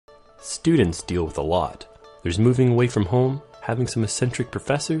Students deal with a lot. There's moving away from home, having some eccentric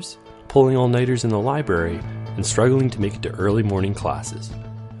professors, pulling all-nighters in the library, and struggling to make it to early morning classes.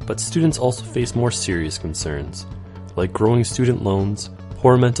 But students also face more serious concerns, like growing student loans,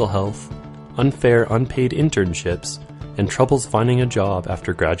 poor mental health, unfair unpaid internships, and troubles finding a job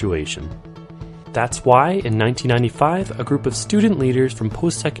after graduation. That's why, in 1995, a group of student leaders from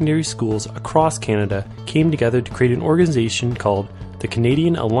post-secondary schools across Canada came together to create an organization called the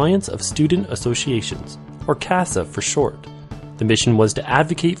Canadian Alliance of Student Associations, or CASA for short. The mission was to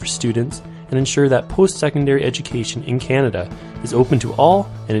advocate for students and ensure that post-secondary education in Canada is open to all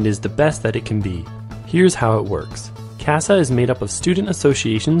and it is the best that it can be. Here's how it works. CASA is made up of student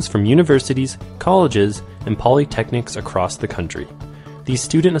associations from universities, colleges, and polytechnics across the country. These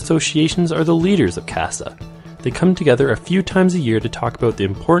student associations are the leaders of CASA. They come together a few times a year to talk about the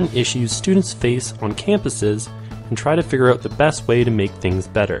important issues students face on campuses and try to figure out the best way to make things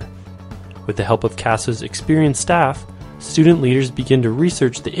better. With the help of CASA's experienced staff, student leaders begin to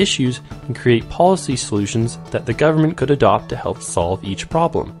research the issues and create policy solutions that the government could adopt to help solve each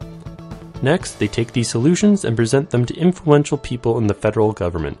problem. Next, they take these solutions and present them to influential people in the federal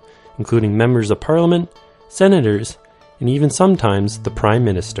government, including members of parliament, senators, and even sometimes the Prime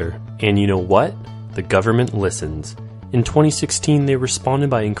Minister. And you know what? The government listens. In 2016, they responded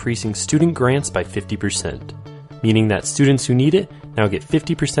by increasing student grants by 50%, meaning that students who need it now get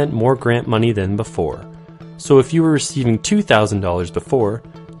 50% more grant money than before. So if you were receiving $2,000 before,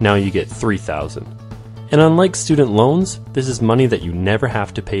 now you get $3,000. And unlike student loans, this is money that you never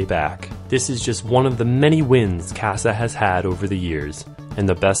have to pay back. This is just one of the many wins CASA has had over the years. And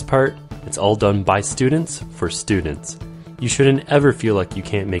the best part? It's all done by students for students. You shouldn't ever feel like you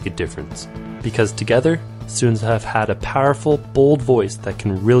can't make a difference, because together, students have had a powerful, bold voice that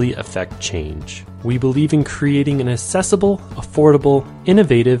can really affect change. We believe in creating an accessible, affordable,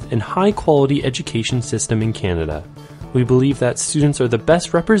 innovative, and high-quality education system in Canada. We believe that students are the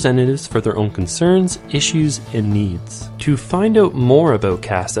best representatives for their own concerns, issues, and needs. To find out more about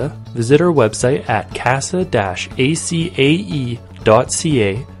CASA, visit our website at casa-acae.ca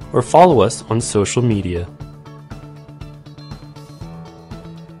or follow us on social media.